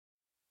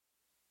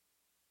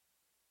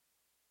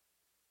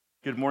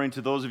Good morning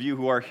to those of you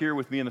who are here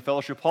with me in the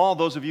fellowship hall,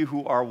 those of you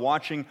who are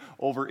watching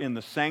over in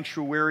the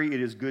sanctuary.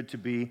 It is good to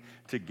be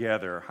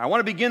together. I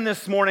want to begin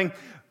this morning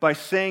by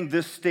saying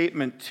this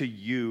statement to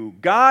you.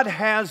 God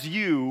has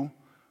you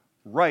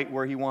right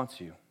where He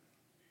wants you.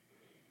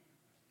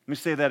 Let me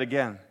say that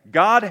again.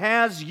 God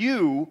has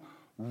you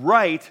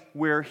right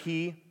where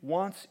He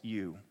wants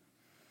you.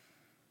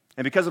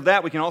 And because of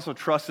that, we can also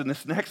trust in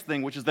this next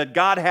thing, which is that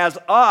God has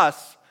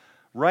us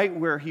right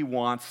where He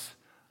wants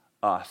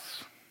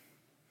us.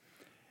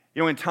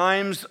 You know, in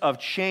times of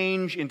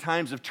change, in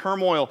times of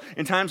turmoil,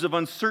 in times of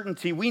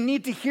uncertainty, we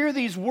need to hear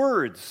these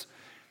words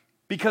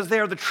because they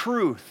are the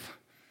truth.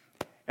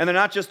 And they're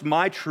not just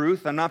my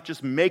truth. I'm not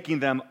just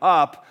making them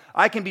up.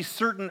 I can be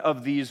certain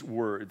of these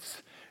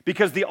words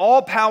because the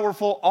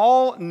all-powerful,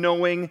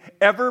 all-knowing,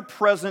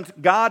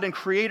 ever-present God and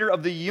creator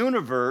of the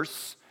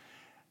universe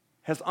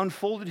has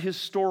unfolded His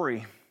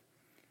story.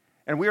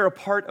 And we are a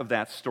part of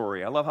that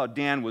story. I love how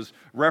Dan was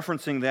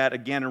referencing that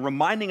again and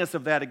reminding us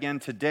of that again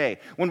today.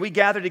 When we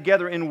gather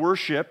together in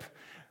worship,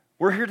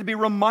 we're here to be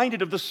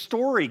reminded of the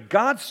story,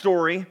 God's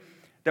story,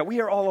 that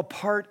we are all a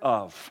part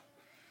of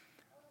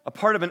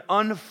an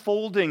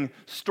unfolding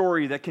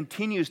story that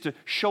continues to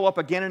show up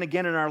again and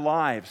again in our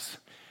lives.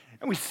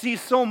 And we see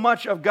so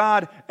much of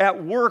God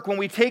at work when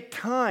we take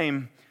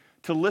time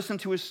to listen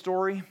to His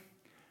story,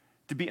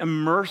 to be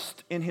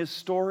immersed in His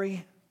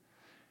story,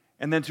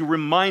 and then to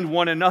remind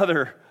one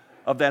another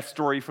of that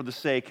story for the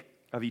sake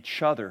of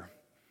each other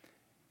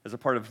as a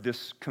part of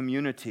this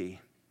community.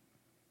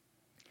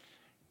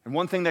 And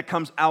one thing that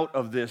comes out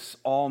of this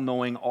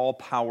all-knowing,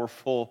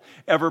 all-powerful,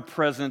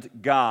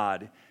 ever-present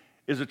God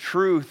is a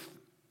truth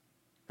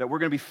that we're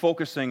going to be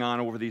focusing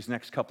on over these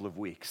next couple of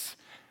weeks.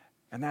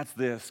 And that's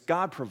this: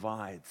 God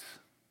provides.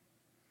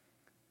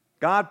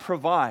 God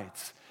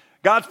provides.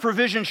 God's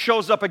provision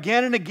shows up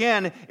again and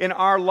again in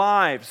our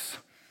lives.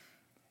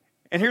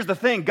 And here's the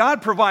thing,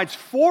 God provides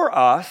for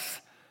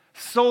us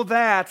so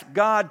that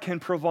God can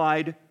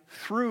provide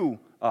through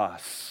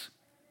us.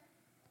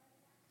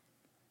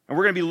 And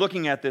we're going to be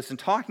looking at this and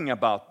talking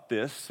about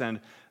this and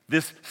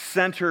this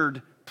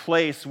centered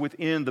place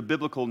within the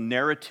biblical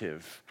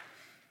narrative.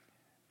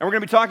 And we're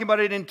going to be talking about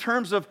it in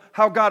terms of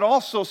how God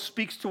also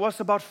speaks to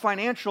us about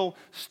financial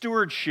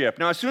stewardship.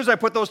 Now, as soon as I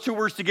put those two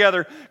words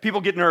together,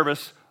 people get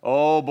nervous.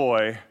 Oh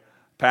boy,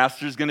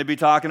 pastor's going to be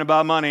talking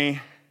about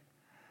money.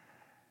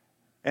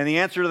 And the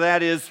answer to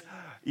that is,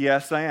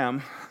 yes, I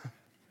am.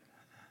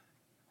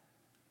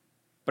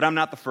 But I'm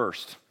not the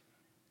first.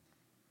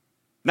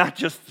 Not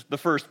just the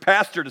first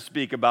pastor to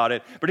speak about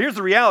it. But here's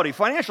the reality.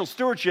 Financial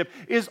stewardship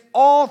is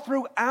all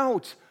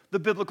throughout the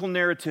biblical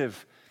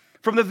narrative.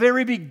 From the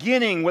very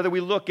beginning, whether we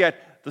look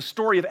at the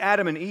story of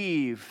Adam and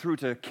Eve through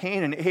to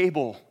Cain and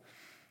Abel,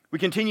 we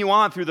continue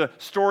on through the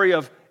story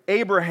of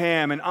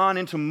Abraham and on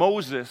into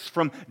Moses,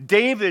 from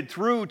David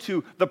through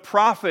to the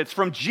prophets,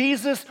 from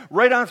Jesus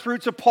right on through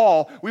to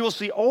Paul, we will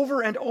see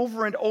over and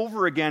over and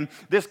over again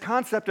this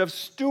concept of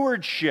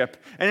stewardship,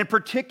 and in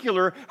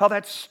particular, how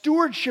that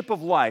stewardship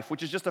of life,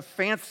 which is just a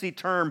fancy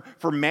term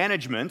for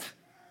management,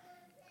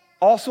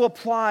 also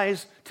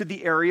applies to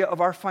the area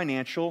of our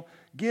financial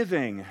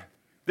giving.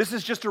 This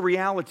is just a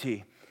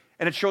reality,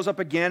 and it shows up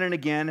again and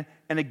again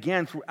and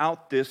again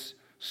throughout this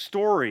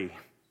story.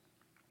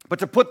 But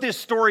to put this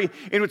story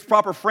into its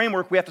proper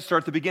framework, we have to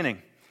start at the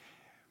beginning.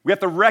 We have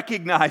to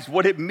recognize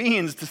what it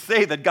means to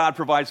say that God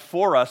provides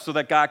for us so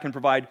that God can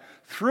provide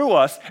through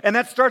us. And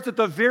that starts at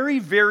the very,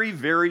 very,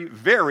 very,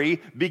 very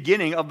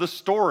beginning of the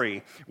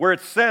story, where it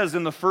says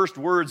in the first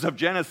words of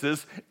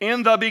Genesis,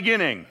 "In the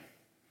beginning,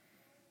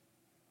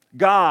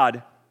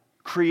 God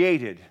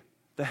created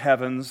the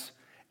heavens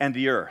and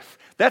the earth."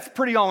 That's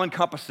pretty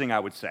all-encompassing,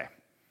 I would say.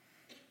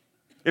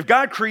 If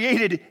God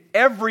created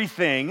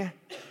everything,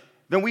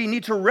 then we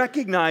need to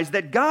recognize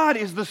that God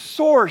is the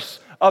source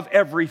of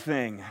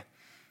everything.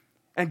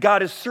 And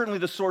God is certainly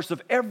the source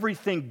of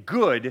everything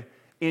good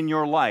in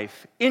your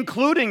life,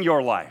 including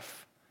your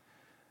life.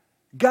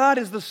 God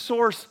is the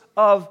source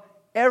of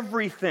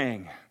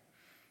everything.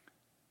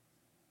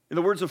 In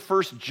the words of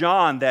 1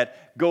 John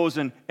that goes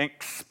and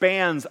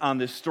expands on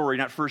this story,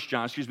 not 1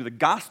 John, the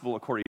Gospel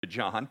according to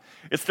John,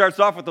 it starts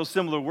off with those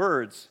similar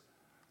words.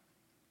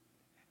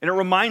 And it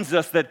reminds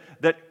us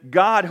that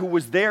God, who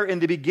was there in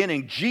the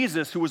beginning,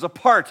 Jesus, who was a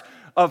part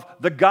of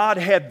the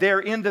Godhead there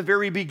in the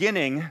very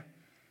beginning,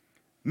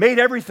 made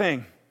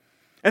everything.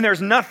 And there's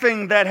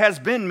nothing that has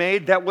been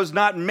made that was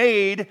not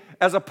made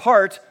as a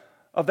part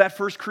of that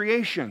first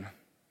creation.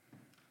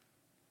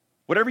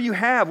 Whatever you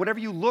have, whatever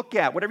you look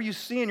at, whatever you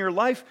see in your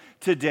life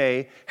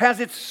today has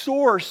its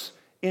source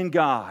in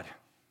God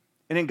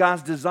and in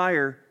God's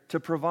desire to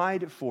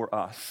provide for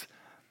us.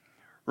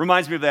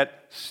 Reminds me of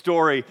that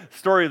story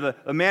of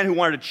the man who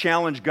wanted to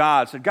challenge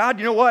God. Said, "God,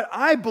 you know what?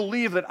 I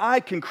believe that I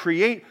can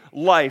create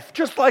life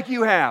just like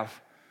you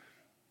have."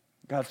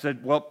 God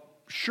said, "Well,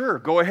 sure,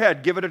 go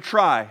ahead, give it a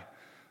try."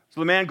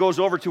 So the man goes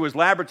over to his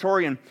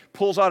laboratory and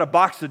pulls out a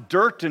box of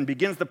dirt and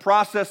begins the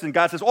process, and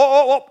God says,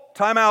 "Oh,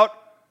 time out.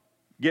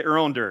 Get your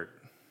own dirt."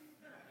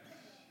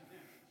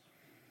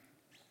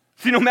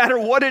 See, no matter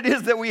what it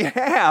is that we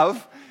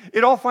have,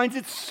 it all finds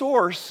its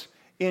source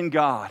in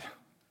God.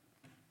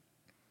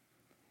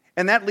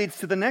 And that leads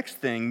to the next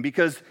thing,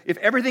 because if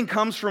everything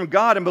comes from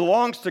God and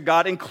belongs to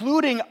God,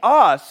 including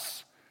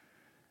us,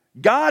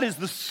 God is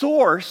the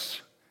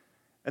source,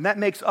 and that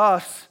makes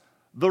us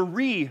the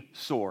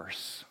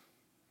resource.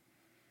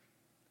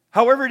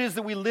 However it is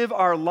that we live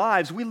our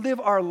lives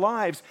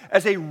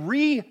as a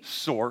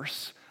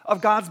resource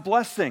of God's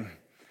blessing.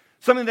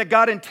 Something that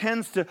God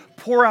intends to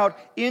pour out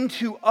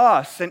into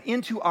us and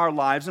into our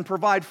lives and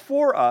provide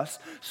for us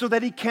so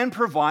that He can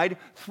provide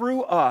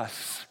through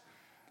us.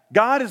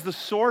 God is the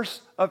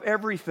source of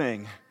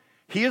everything.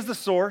 He is the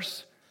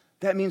source.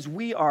 That means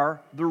we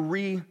are the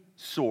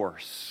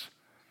resource.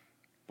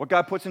 What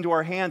God puts into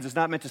our hands is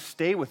not meant to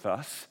stay with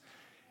us.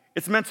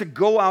 It's meant to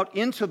go out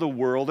into the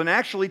world and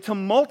actually to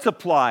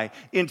multiply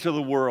into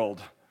the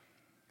world.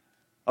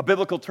 A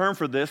biblical term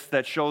for this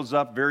that shows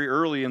up very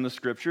early in the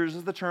Scriptures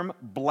is the term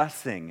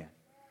blessing.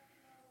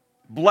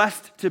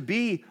 Blessed to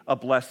be a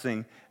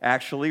blessing,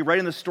 actually. Right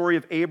in the story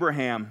of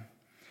Abraham,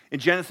 in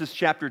Genesis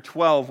chapter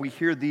 12, we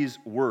hear these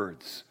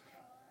words.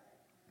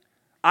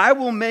 I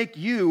will make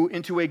you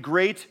into a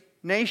great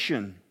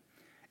nation,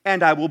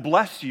 and I will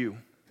bless you.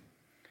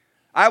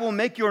 I will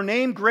make your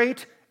name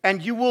great,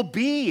 and you will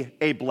be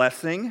a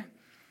blessing.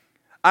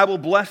 I will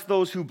bless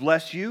those who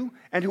bless you,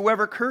 and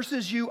whoever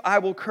curses you, I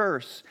will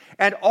curse.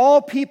 And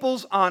all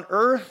peoples on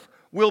earth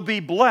will be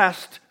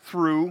blessed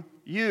through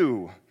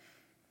you.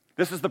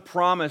 This is the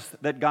promise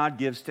that God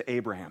gives to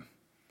Abraham.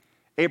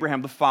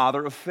 Abraham, the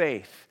father of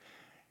faith.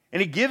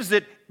 And He gives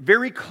it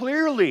very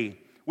clearly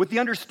with the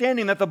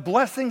understanding that the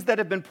blessings that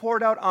have been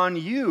poured out on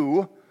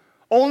you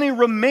only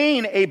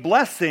remain a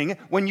blessing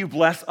when you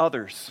bless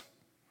others.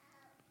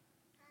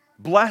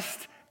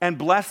 Blessed and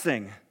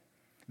blessing.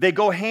 They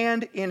go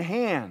hand in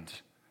hand.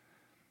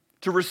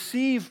 To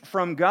receive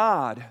from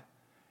God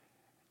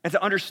and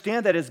to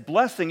understand that His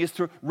blessing is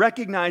to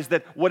recognize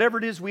that whatever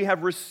it is we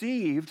have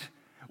received,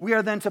 we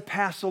are then to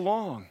pass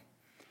along.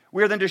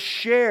 We are then to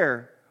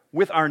share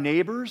with our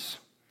neighbors,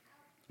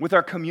 with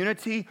our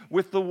community,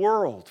 with the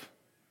world,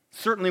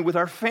 certainly with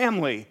our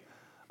family.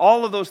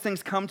 All of those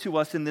things come to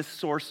us in this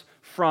source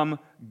from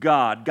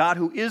God. God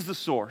who is the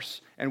source,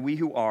 and we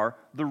who are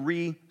the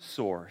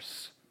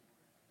resource.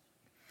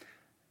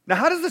 Now,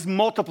 how does this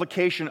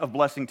multiplication of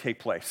blessing take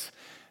place?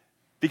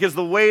 Because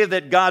the way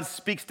that God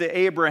speaks to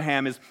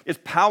Abraham is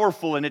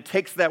powerful, and it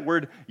takes that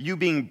word, you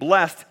being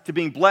blessed, to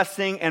being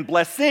blessing and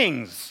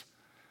blessings.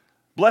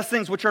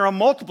 Blessings which are a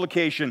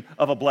multiplication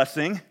of a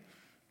blessing.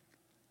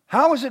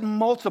 How is it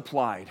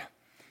multiplied?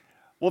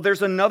 Well,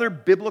 there's another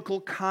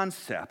biblical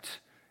concept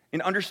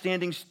in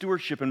understanding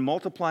stewardship and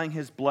multiplying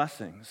His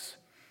blessings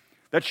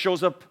that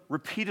shows up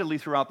repeatedly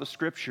throughout the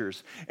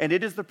Scriptures, and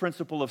it is the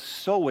principle of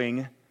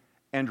sowing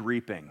and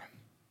reaping.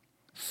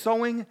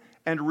 Sowing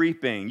and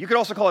reaping. You could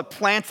also call it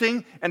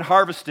planting and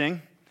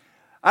harvesting.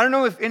 I don't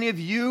know if any of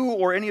you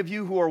or any of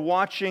you who are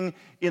watching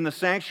in the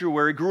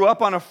sanctuary grew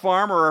up on a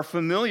farm or are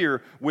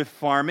familiar with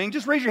farming.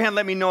 Just raise your hand,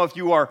 let me know if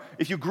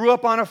you grew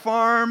up on a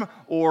farm,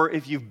 or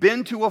if you've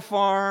been to a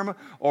farm,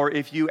 or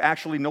if you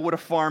actually know what a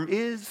farm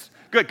is.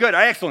 Good,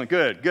 excellent,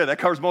 good. That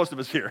covers most of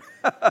us here.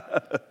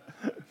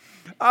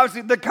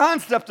 Obviously, the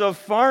concept of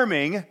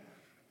farming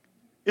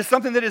is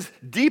something that is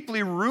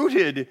deeply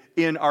rooted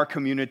in our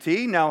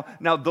community. Now,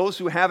 those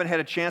who haven't had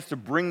a chance to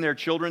bring their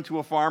children to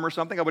a farm or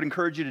something, I would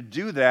encourage you to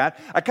do that.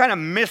 I kind of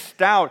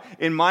missed out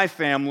in my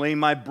family.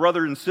 My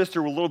brother and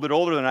sister were a little bit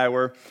older than I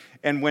were,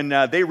 and when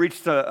they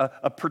reached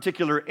a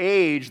particular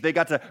age, they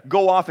got to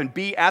go off and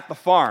be at the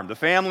farm, the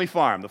family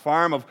farm, the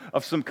farm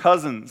of some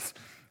cousins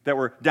that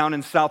were down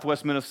in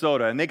southwest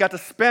Minnesota. And they got to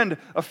spend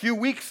a few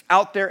weeks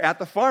out there at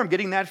the farm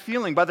getting that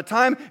feeling. By the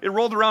time it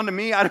rolled around to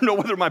me, I don't know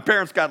whether my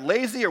parents got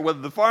lazy or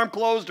whether the farm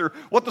closed or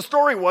what the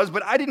story was,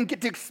 but I didn't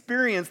get to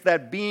experience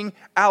that being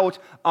out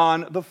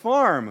on the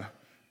farm.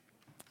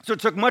 So it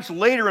took much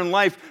later in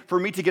life for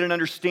me to get an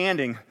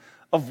understanding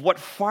of what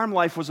farm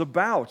life was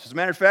about. As a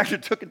matter of fact,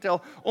 it took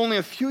until only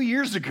a few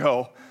years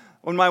ago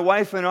when my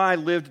wife and I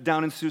lived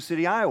down in Sioux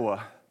City,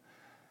 Iowa.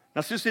 Now,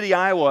 Sioux City,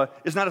 Iowa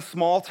is not a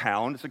small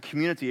town. It's a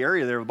community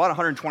area. There are about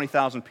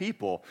 120,000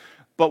 people.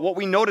 But what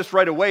we noticed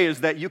right away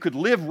is that you could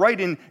live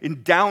right in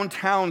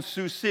downtown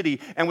Sioux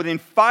City, and within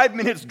 5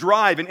 minutes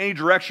drive in any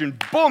direction,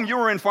 boom, you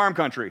were in farm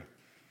country.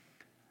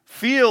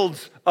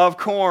 Fields of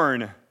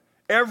corn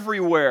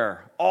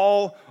everywhere,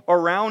 all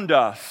around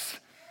us.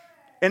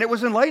 And it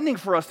was enlightening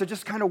for us to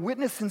just kind of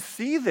witness and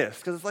see this,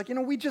 because it's like,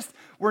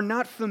 we're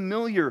not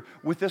familiar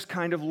with this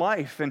kind of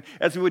life. And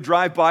as we would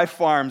drive by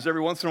farms,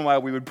 every once in a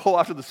while, we would pull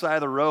off to the side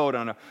of the road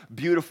on a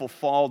beautiful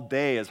fall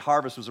day as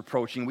harvest was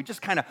approaching. We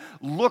just kind of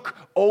look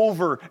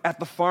over at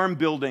the farm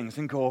buildings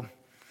and go,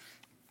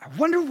 I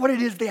wonder what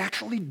it is they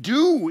actually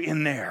do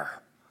in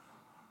there.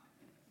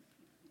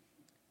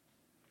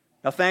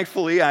 Now,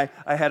 thankfully, I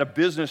had a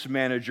business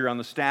manager on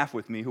the staff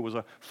with me who was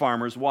a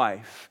farmer's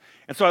wife.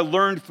 And so I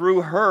learned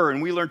through her,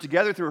 and we learned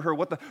together through her,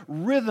 what the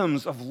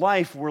rhythms of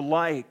life were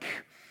like.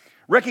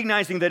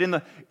 Recognizing that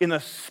in the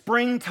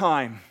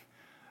springtime,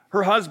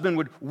 her husband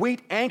would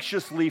wait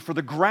anxiously for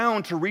the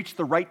ground to reach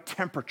the right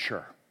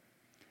temperature.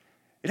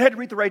 It had to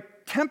reach the right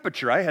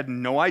temperature. I had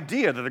no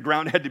idea that the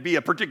ground had to be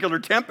a particular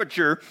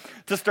temperature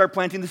to start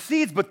planting the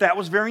seeds, but that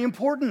was very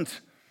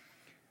important.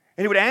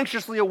 And he would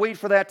anxiously await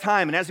for that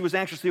time. And as he was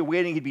anxiously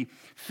awaiting, he'd be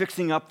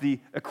fixing up the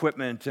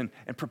equipment and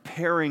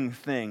preparing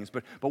things.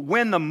 But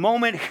when the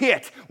moment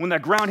hit, when the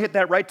ground hit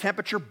that right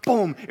temperature,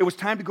 boom, it was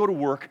time to go to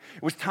work.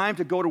 It was time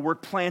to go to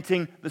work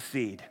planting the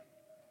seed,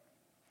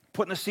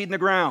 putting the seed in the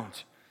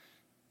ground,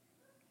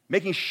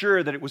 making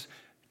sure that it was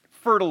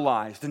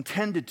fertilized and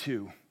tended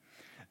to,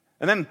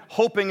 and then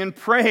hoping and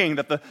praying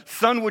that the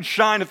sun would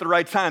shine at the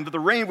right time, that the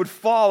rain would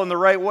fall in the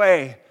right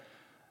way,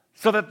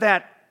 so that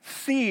that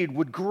seed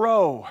would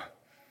grow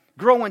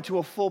into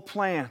a full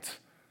plant,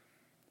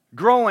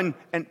 grow and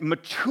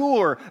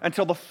mature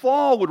until the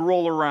fall would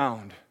roll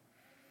around.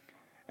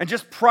 And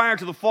just prior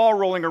to the fall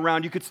rolling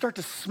around, you could start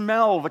to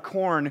smell the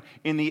corn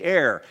in the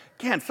air.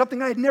 Again,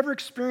 something I had never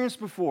experienced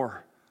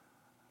before.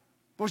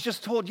 I was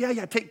just told,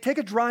 take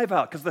a drive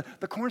out because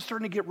the corn's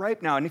starting to get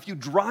ripe now. And if you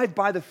drive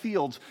by the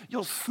fields,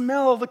 you'll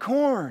smell the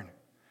corn.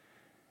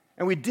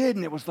 And we did,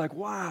 and it was like,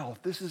 wow,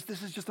 this is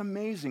just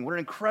amazing. What an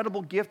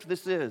incredible gift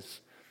this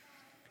is.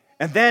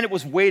 And then it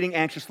was waiting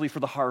anxiously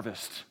for the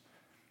harvest.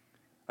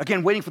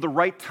 Again, waiting for the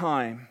right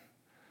time.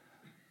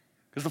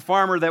 Because the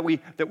farmer that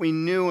we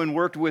knew and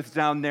worked with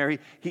down there,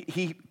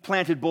 he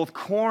planted both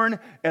corn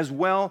as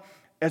well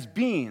as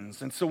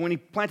beans. And so when he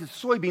planted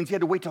soybeans, he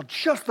had to wait till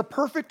just the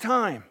perfect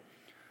time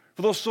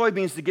for those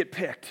soybeans to get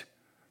picked,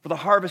 for the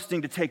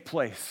harvesting to take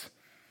place.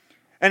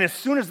 And as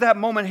soon as that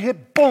moment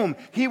hit, boom,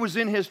 he was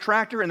in his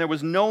tractor and there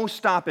was no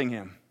stopping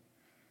him.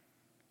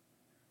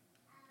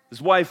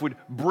 His wife would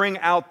bring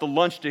out the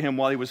lunch to him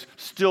while he was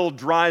still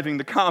driving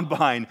the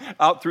combine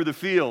out through the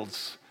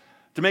fields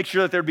to make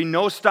sure that there'd be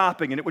no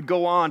stopping, and it would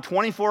go on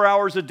 24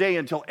 hours a day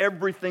until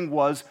everything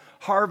was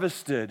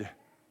harvested.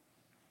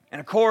 And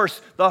of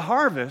course, the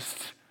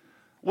harvest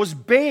was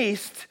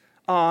based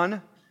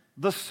on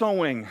the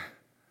sowing.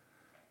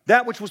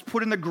 That which was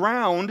put in the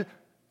ground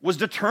was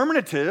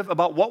determinative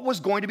about what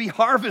was going to be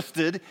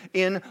harvested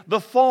in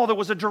the fall. There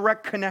was a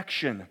direct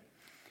connection.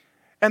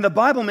 And the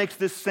Bible makes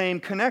this same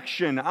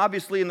connection.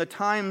 Obviously, in the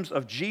times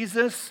of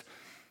Jesus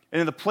and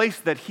in the place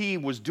that he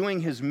was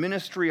doing his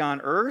ministry on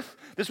earth,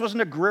 this was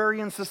an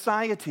agrarian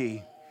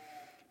society.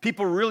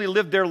 People really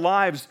lived their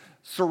lives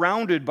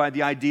surrounded by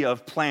the idea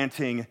of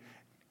planting,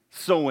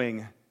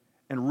 sowing,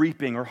 and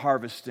reaping or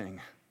harvesting.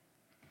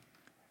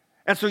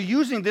 And so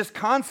using this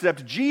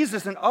concept,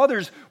 Jesus and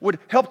others would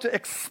help to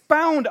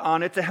expound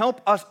on it to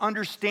help us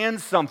understand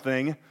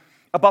something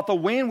about the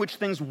way in which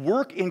things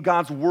work in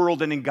God's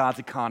world and in God's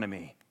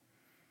economy.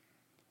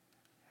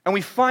 And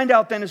we find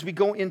out then as we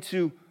go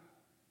into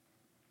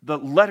the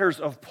letters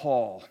of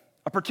Paul,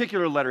 a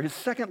particular letter, his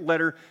second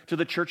letter to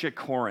the church at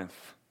Corinth.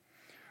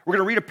 We're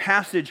going to read a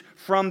passage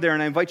from there,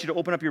 and I invite you to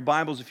open up your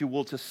Bibles, if you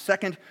will, to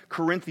 2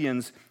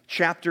 Corinthians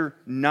chapter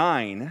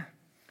 9.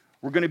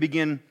 We're going to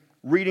begin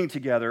reading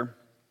together,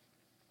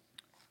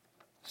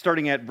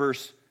 starting at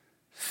verse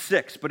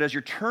 6. But as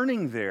you're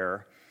turning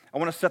there, I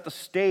want to set the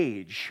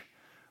stage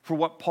for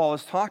what Paul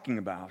is talking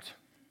about.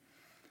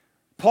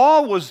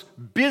 Paul was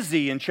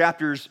busy in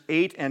chapters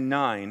 8 and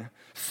 9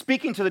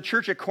 speaking to the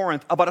church at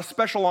Corinth about a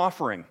special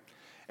offering,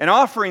 an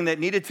offering that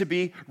needed to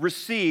be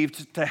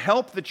received to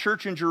help the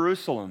church in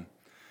Jerusalem.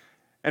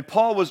 And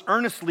Paul was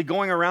earnestly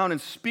going around and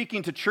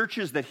speaking to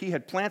churches that he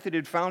had planted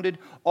and founded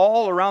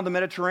all around the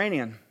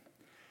Mediterranean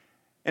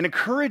and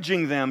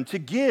encouraging them to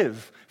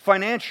give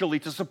financially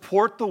to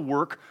support the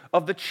work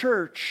of the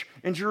church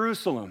in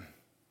Jerusalem.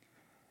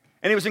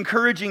 And he was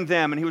encouraging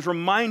them, and he was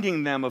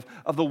reminding them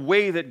of the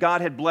way that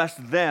God had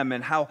blessed them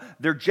and how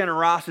their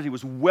generosity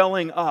was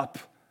welling up.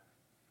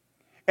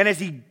 And as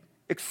he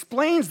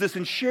explains this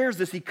and shares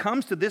this, he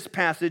comes to this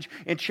passage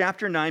in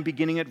chapter 9,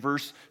 beginning at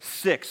verse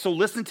 6. So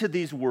listen to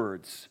these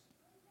words.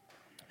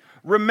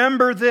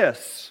 Remember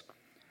this,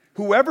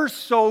 whoever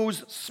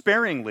sows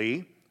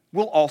sparingly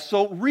will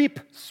also reap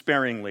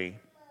sparingly.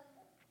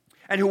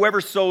 And whoever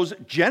sows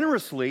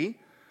generously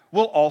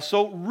will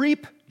also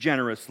reap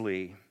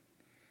generously.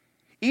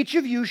 Each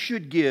of you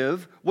should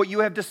give what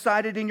you have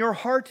decided in your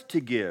heart to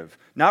give,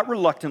 not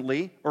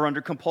reluctantly or under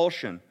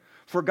compulsion,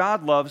 for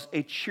God loves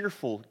a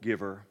cheerful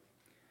giver.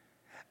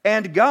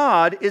 And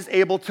God is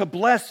able to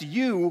bless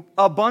you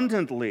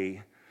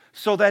abundantly,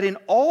 so that in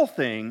all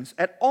things,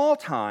 at all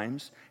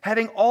times,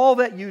 having all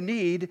that you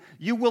need,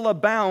 you will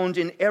abound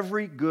in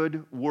every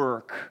good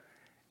work.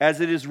 As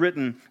it is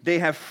written, they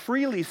have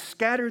freely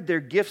scattered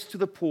their gifts to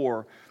the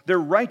poor, their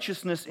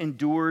righteousness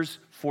endures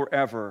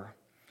forever.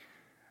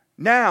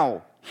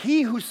 Now,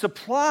 he who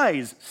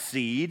supplies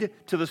seed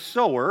to the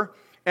sower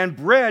and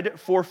bread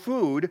for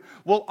food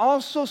will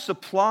also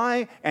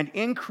supply and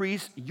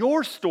increase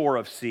your store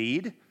of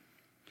seed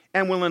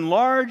and will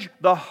enlarge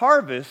the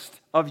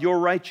harvest of your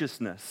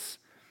righteousness.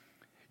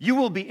 You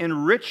will be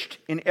enriched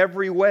in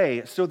every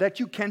way so that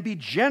you can be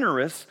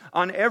generous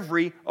on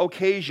every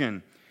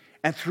occasion.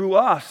 And through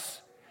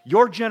us,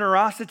 your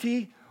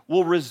generosity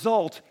will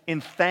result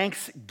in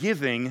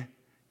thanksgiving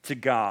to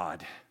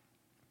God.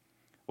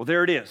 Well,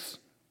 there it is.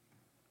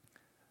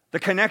 The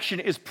connection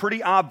is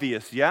pretty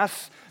obvious,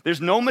 yes?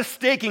 There's no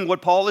mistaking what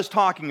Paul is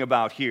talking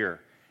about here.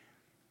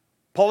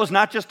 Paul is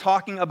not just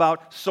talking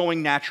about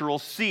sowing natural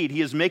seed. He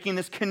is making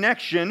this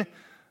connection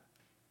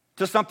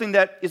to something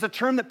that is a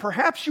term that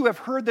perhaps you have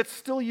heard that's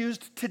still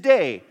used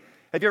today.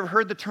 Have you ever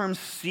heard the term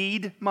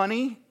seed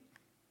money?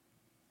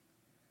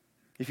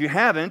 If you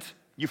haven't,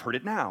 you've heard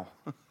it now.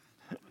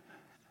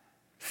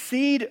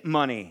 Seed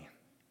money.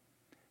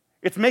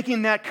 It's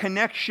making that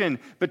connection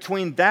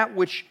between that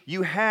which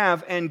you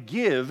have and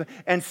give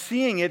and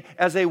seeing it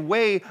as a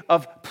way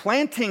of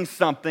planting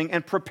something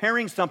and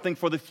preparing something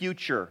for the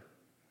future.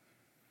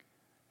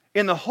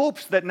 In the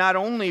hopes that not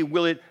only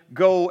will it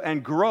go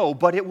and grow,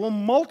 but it will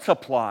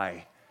multiply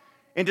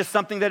into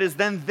something that is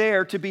then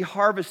there to be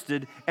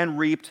harvested and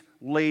reaped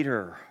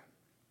later.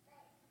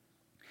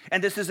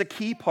 And this is a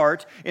key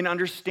part in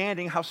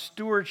understanding how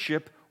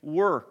stewardship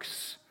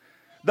works.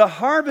 The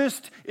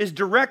harvest is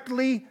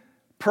directly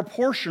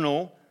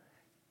proportional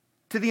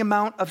to the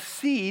amount of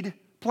seed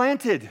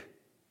planted.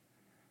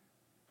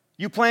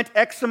 You plant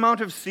X amount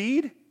of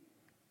seed,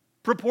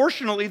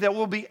 proportionally there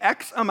will be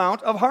X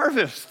amount of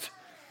harvest.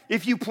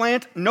 If you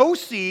plant no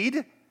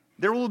seed,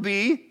 there will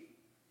be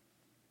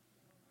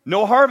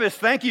no harvest.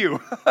 Thank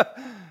you.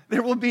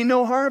 There will be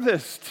no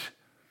harvest.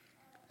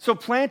 So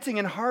planting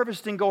and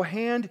harvesting go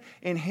hand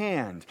in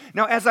hand.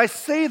 Now, as I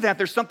say that,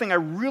 there's something I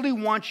really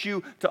want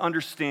you to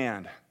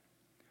understand.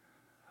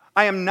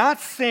 I am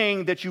not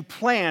saying that you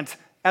plant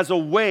as a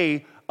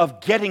way of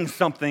getting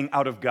something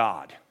out of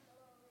God.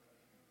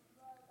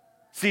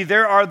 See,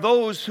 there are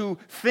those who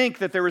think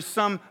that there is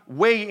some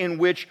way in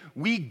which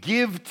we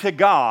give to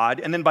God,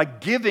 and then by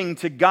giving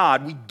to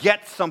God, we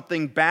get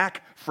something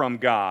back from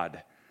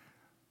God.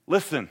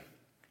 Listen,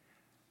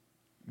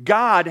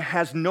 God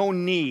has no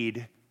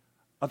need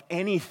of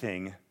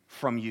anything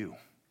from you.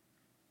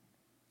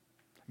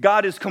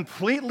 God is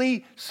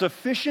completely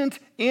sufficient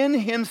in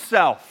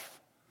Himself.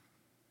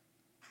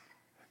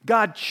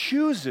 God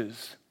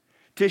chooses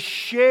to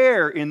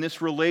share in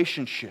this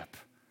relationship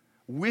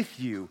with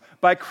you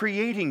by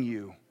creating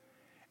you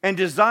and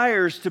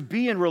desires to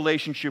be in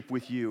relationship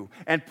with you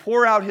and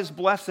pour out His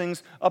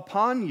blessings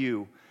upon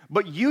you.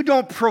 But you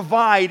don't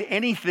provide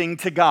anything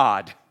to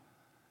God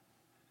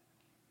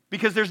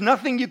because there's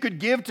nothing you could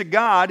give to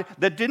God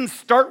that didn't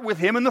start with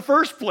Him in the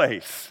first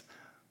place.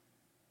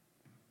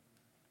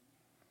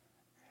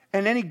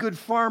 And any good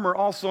farmer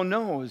also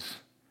knows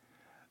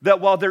that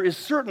while there is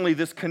certainly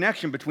this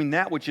connection between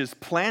that which is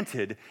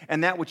planted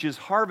and that which is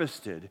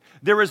harvested,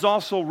 there is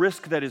also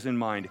risk that is in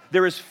mind.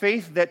 There is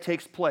faith that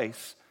takes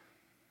place.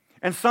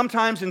 And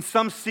sometimes in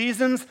some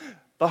seasons,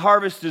 the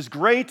harvest is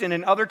great, and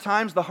in other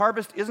times, the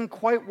harvest isn't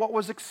quite what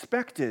was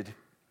expected.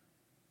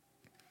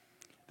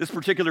 This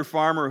particular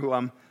farmer who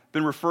I'm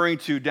been referring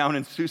to down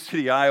in Sioux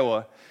City,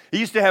 Iowa, he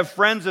used to have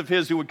friends of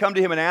his who would come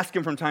to him and ask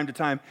him from time to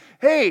time,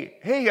 hey,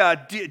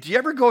 do you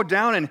ever go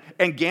down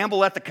and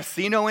gamble at the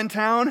casino in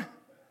town?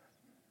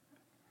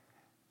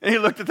 And he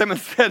looked at them and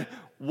said,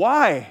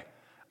 why?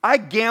 I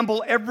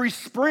gamble every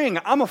spring.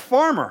 I'm a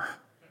farmer.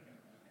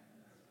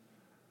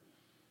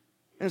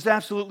 And it's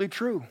absolutely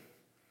true.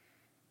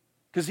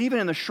 Because even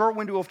in the short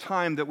window of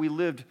time that we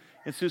lived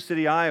in Sioux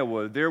City,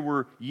 Iowa, there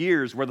were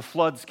years where the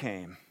floods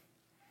came.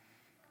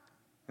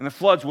 And the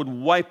floods would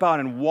wipe out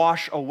and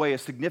wash away a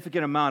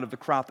significant amount of the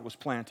crop that was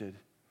planted.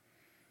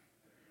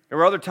 There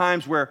were other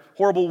times where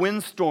horrible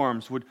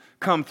windstorms would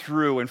come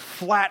through and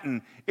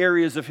flatten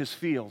areas of his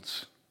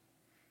fields.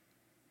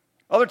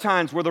 Other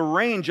times where the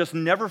rain just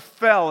never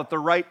fell at the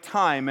right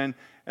time, and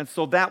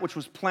so that which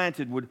was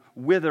planted would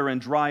wither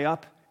and dry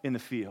up in the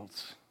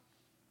fields.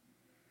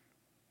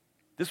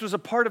 This was a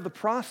part of the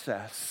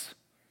process,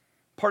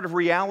 part of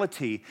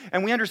reality,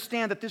 and we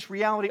understand that this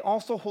reality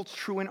also holds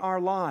true in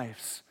our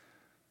lives.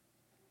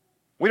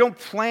 We don't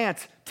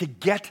plant to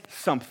get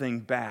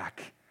something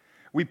back.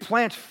 We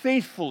plant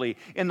faithfully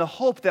in the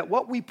hope that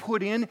what we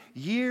put in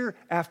year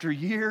after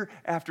year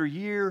after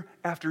year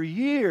after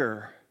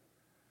year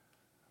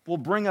will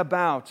bring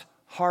about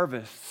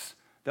harvests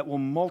that will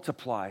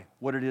multiply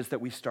what it is that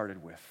we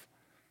started with,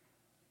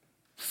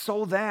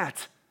 so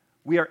that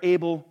we are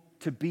able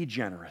to be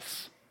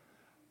generous,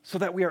 so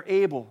that we are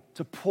able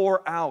to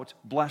pour out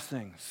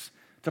blessings,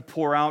 to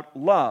pour out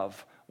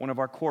love, one of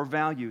our core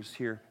values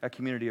here at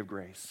Community of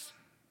Grace.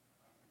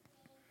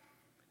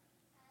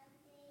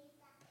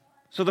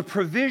 So the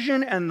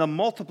provision and the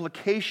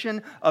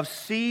multiplication of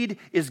seed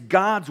is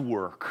God's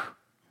work.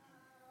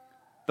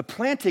 The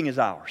planting is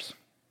ours.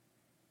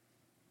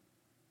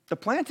 The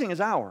planting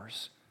is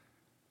ours.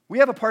 We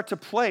have a part to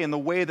play in the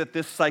way that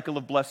this cycle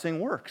of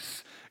blessing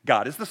works.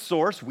 God is the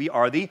source. We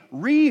are the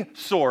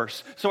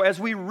resource. So as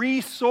we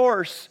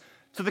resource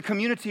to the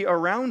community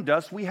around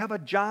us, we have a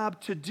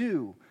job to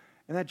do.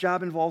 And that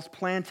job involves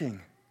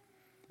planting,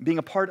 being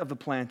a part of the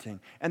planting,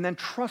 and then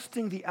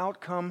trusting the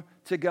outcome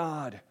to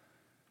God,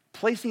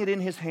 placing it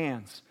in His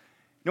hands,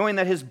 knowing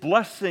that His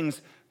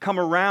blessings come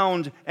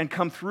around and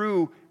come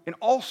through in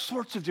all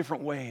sorts of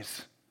different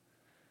ways.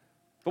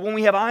 But when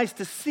we have eyes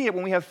to see it,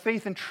 when we have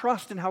faith and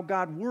trust in how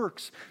God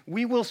works,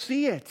 we will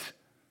see it.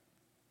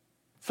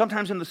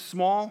 Sometimes in the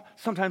small,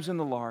 sometimes in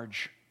the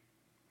large.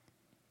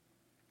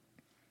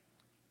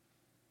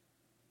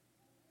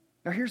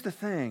 Now here's the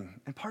thing,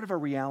 and part of our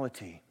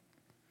reality.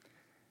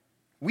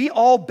 We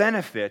all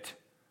benefit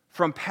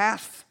from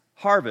past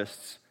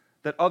harvests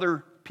that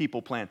other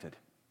people planted.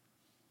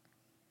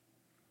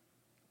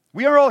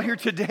 We are all here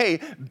today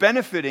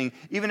benefiting,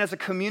 even as a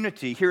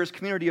community, here as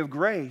Community of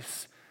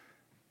Grace,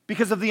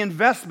 because of the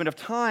investment of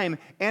time,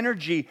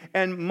 energy,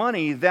 and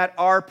money that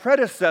our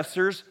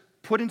predecessors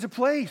put into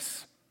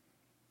place.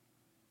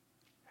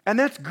 And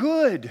that's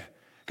good,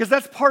 because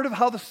that's part of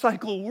how the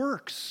cycle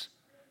works.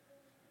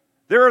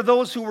 There are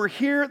those who were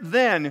here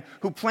then,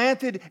 who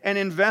planted and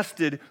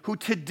invested, who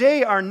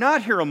today are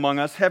not here among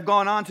us, have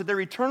gone on to their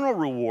eternal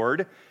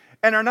reward,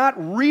 and are not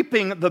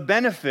reaping the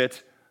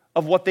benefit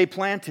of what they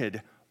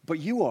planted. But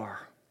you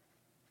are,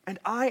 and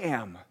I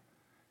am.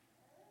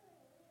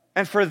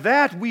 And for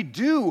that, we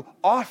do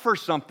offer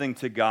something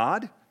to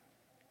God.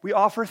 We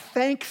offer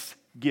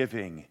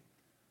thanksgiving.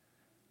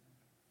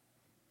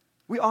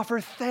 We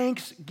offer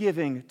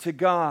thanksgiving to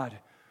God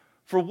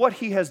for what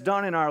He has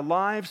done in our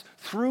lives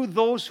through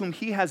those whom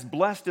He has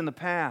blessed in the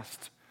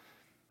past,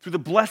 through the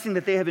blessing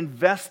that they have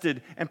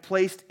invested and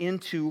placed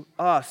into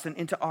us and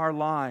into our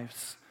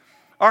lives.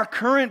 Our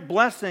current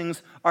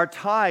blessings are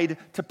tied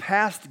to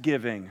past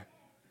giving.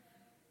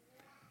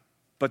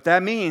 But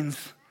that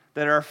means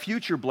that our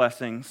future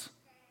blessings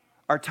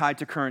are tied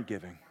to current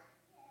giving.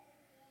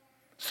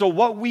 So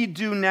what we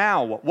do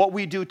now, what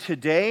we do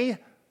today,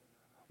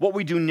 what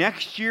we do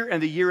next year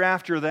and the year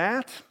after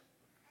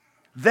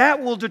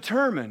that will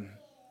determine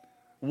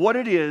what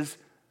it is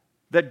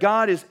that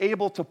God is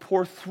able to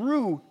pour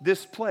through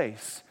this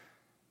place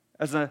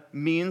as a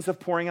means of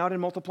pouring out and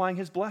multiplying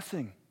His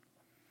blessing.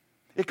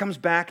 It comes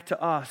back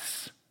to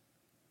us.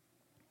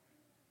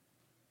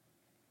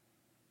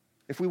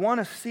 If we want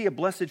to see a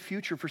blessed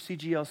future for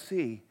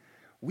CGLC,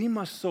 we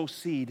must sow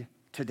seed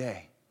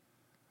today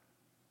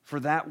for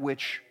that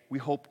which we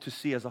hope to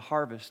see as a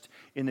harvest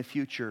in the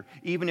future,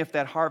 even if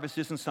that harvest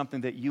isn't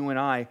something that you and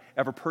I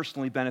ever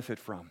personally benefit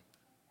from.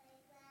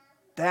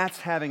 That's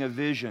having a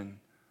vision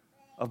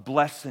of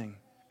blessing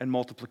and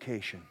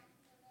multiplication.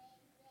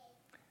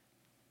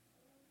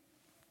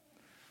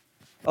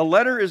 A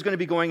letter is going to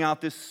be going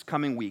out this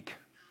coming week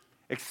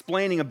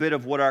explaining a bit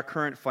of what our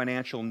current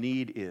financial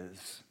need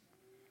is.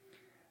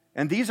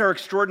 And these are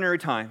extraordinary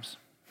times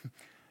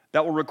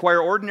that will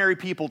require ordinary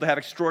people to have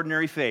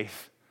extraordinary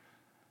faith,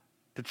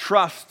 to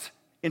trust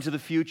into the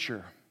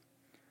future.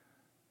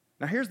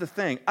 Now here's the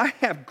thing. I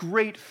have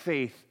great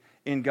faith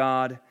in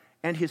God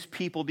and His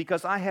people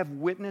because I have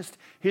witnessed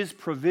His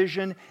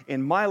provision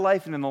in my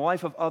life and in the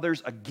life of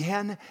others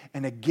again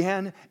and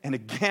again and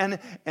again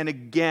and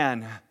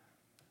again.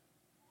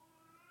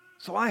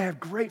 So I have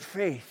great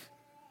faith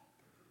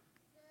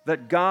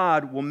that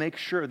God will make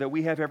sure that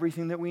we have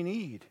everything that we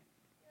need.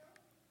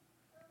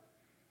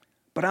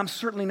 But I'm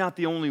certainly not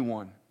the only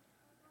one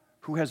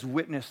who has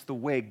witnessed the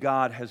way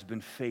God has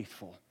been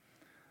faithful,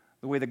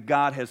 the way that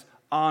God has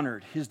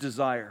honored His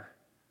desire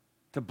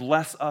to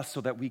bless us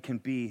so that we can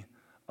be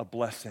a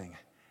blessing.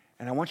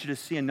 And I want you to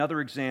see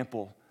another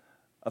example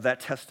of that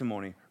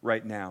testimony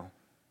right now.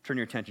 Turn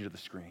your attention to the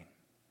screen.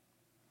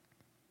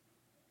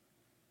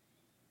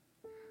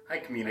 Hi,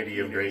 Community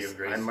of Grace.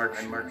 I'm Mark.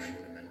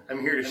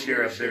 I'm here to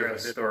share a bit of a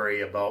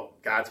story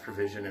about God's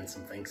provision and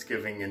some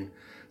thanksgiving and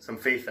some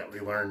faith that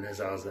we learned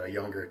as I was a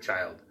younger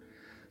child.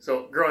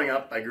 So growing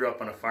up, I grew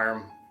up on a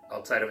farm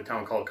outside of a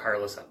town called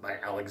Carlos up by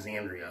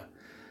Alexandria.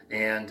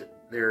 And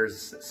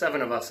there's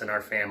 7 of us in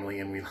our family,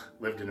 and we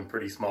lived in a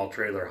pretty small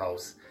trailer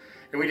house.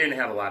 And we didn't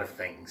have a lot of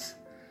things.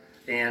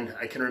 And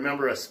I can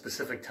remember a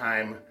specific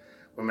time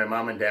when my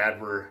mom and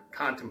dad were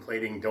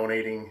contemplating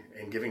donating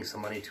and giving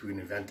some money to an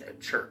event at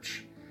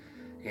church.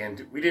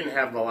 And we didn't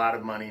have a lot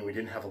of money, we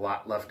didn't have a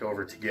lot left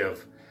over to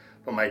give.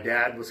 But my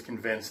dad was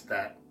convinced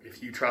that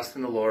if you trust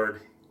in the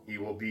Lord, He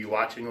will be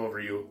watching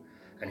over you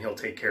and He'll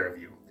take care of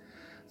you.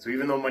 So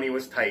even though money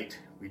was tight,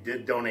 we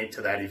did donate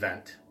to that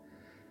event.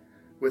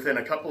 Within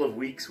a couple of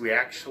weeks, we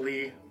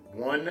actually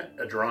won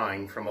a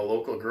drawing from a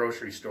local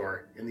grocery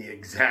store in the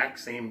exact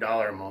same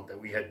dollar amount that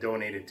we had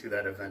donated to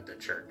that event at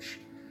church.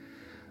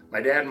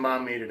 My dad and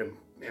mom made it an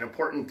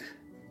important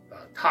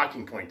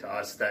talking point to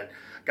us that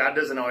God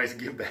doesn't always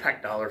give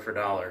back dollar for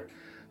dollar,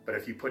 but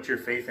if you put your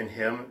faith in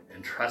Him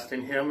and trust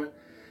in Him,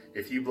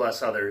 if you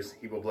bless others,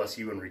 He will bless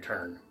you in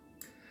return.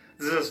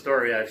 This is a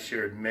story I've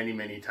shared many,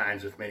 many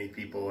times with many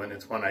people, and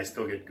it's one I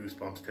still get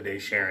goosebumps today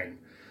sharing.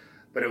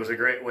 But it was a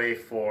great way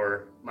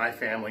for my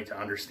family to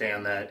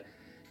understand that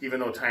even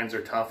though times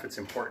are tough, it's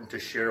important to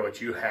share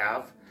what you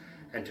have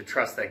and to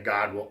trust that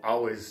God will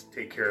always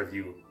take care of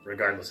you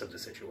regardless of the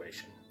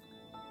situation.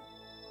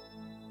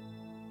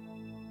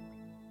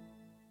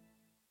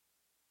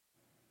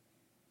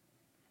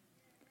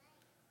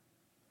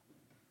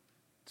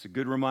 It's a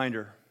good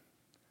reminder,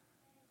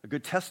 a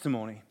good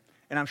testimony.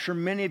 And I'm sure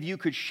many of you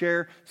could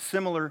share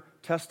similar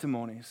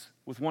testimonies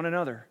with one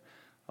another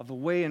of the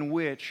way in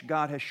which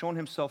God has shown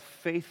himself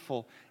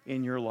faithful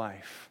in your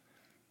life.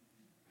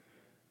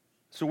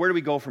 So where do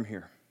we go from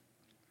here?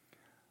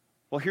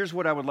 Well, here's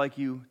what I would like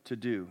you to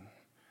do.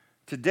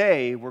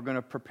 Today, we're going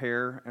to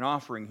prepare an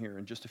offering here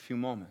in just a few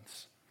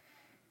moments.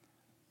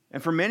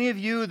 And for many of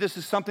you, this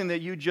is something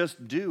that you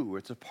just do.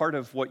 It's a part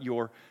of what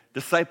your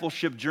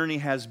discipleship journey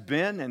has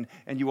been,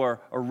 and you are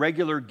a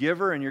regular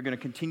giver, and you're going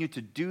to continue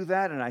to do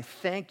that, and I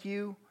thank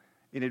you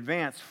in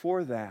advance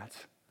for that.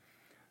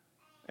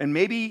 And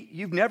maybe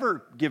you've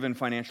never given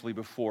financially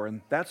before,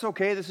 and that's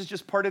okay. This is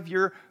just part of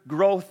your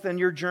growth and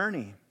your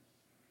journey.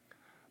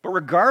 But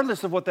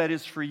regardless of what that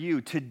is for you,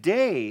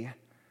 today,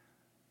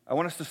 I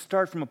want us to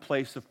start from a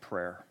place of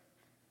prayer.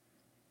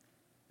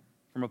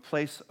 From a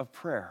place of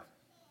prayer.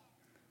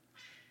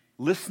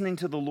 Listening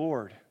to the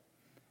Lord,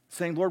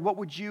 saying, Lord, what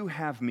would you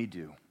have me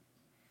do?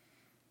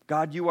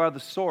 God, you are the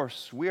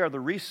source. We are the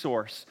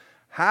resource.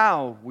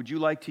 How would you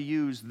like to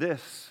use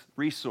this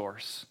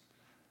resource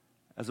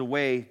as a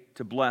way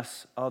to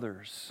bless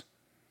others?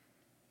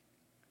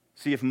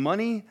 See, if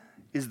money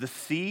is the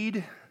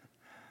seed,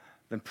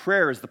 then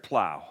prayer is the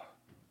plow.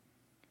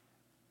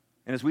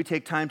 And as we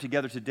take time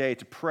together today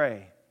to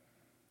pray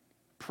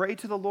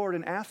to the Lord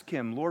and ask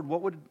him, Lord,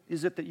 what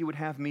is it that you would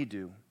have me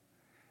do?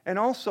 And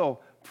also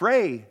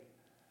pray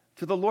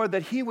to the Lord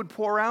that he would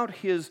pour out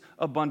his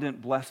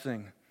abundant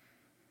blessing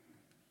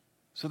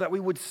so that we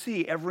would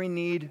see every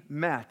need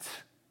met.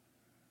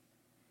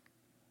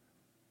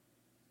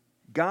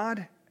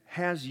 God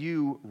has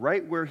you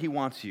right where he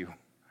wants you.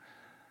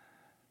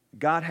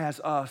 God has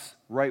us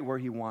right where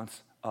he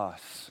wants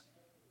us.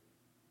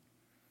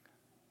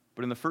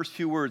 But in the first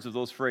few words of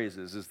those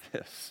phrases is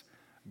this: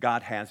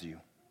 God has you.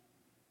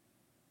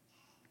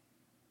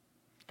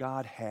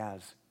 God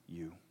has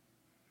you.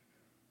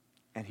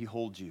 And he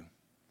holds you.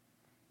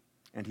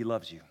 And he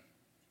loves you.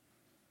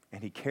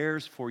 And he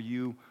cares for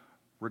you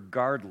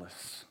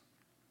regardless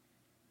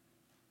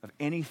of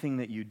anything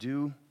that you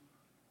do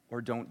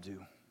or don't do.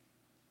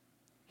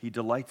 He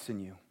delights in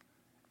you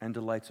and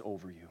delights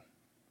over you.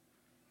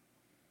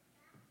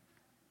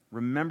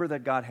 Remember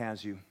that God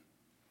has you.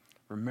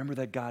 Remember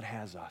that God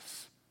has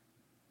us.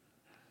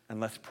 And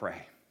let's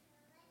pray.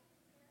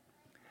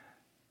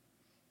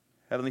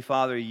 Heavenly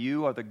Father,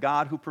 you are the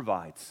God who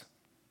provides.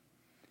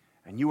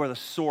 And you are the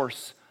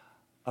source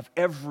of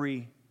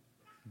every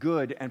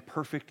good and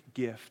perfect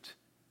gift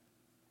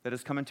that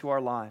has come into our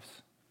lives.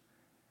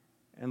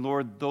 And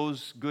Lord,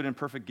 those good and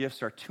perfect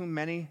gifts are too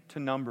many to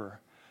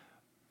number.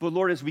 But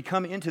Lord, as we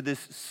come into this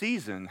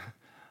season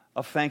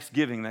of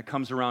Thanksgiving that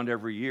comes around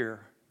every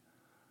year,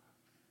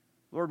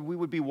 Lord, we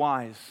would be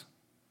wise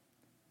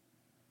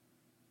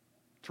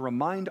to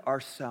remind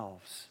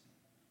ourselves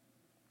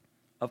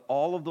of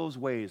all of those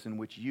ways in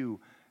which you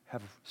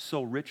have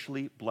so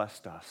richly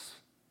blessed us.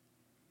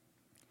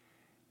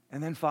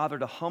 And then, Father,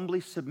 to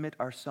humbly submit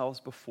ourselves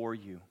before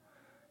you,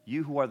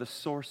 you who are the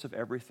source of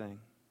everything,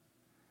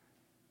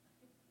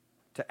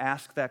 to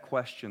ask that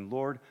question,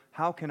 Lord,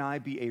 how can I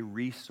be a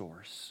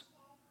resource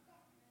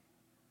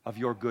of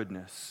your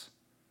goodness?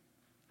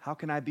 How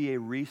can I be a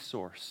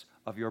resource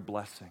of your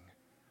blessing?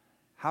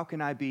 How can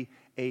I be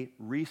a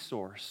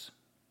resource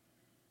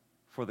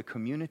for the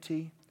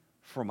community,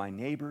 for my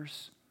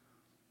neighbors,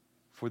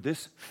 for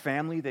this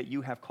family that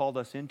you have called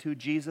us into,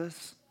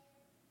 Jesus,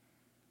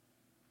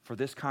 for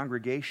this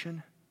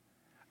congregation,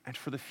 and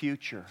for the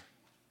future?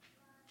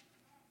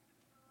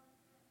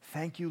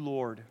 Thank you,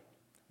 Lord.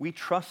 We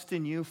trust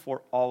in you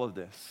for all of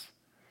this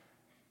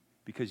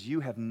because you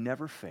have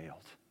never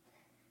failed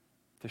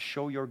to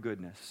show your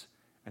goodness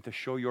and to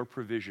show your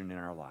provision in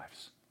our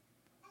lives.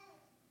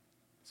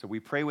 So we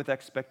pray with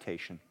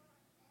expectation.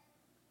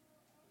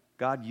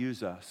 God,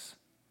 use us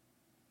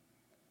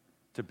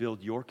to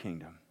build your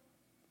kingdom,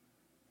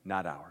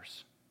 not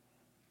ours.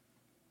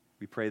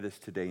 We pray this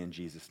today in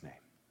Jesus' name.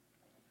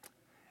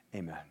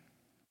 Amen.